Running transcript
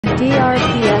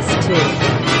DRPS 2.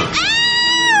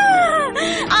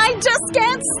 I just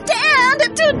can't stand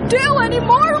to do any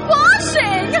more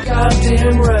washing!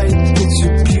 Goddamn right, it's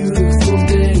a beautiful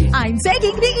day. I'm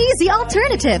taking the easy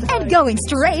alternative and going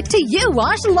straight to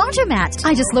UWash Laundromat.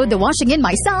 I just load the washing in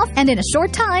myself, and in a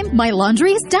short time, my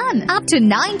laundry is done. Up to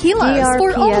 9 kilos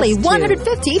for only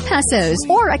 150 pesos.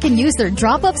 Or I can use their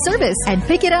drop-off service and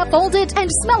pick it up, fold it, and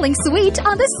smelling sweet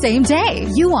on the same day.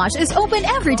 UWash is open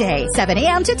every day, 7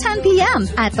 a.m. to 10 p.m.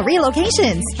 at 3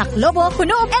 locations, Taclobo,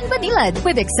 Punog, and Banilad.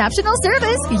 With exceptional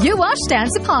service, UWash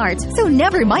stands apart. So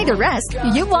never mind the rest.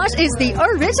 UWash is the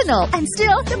original and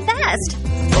still the best.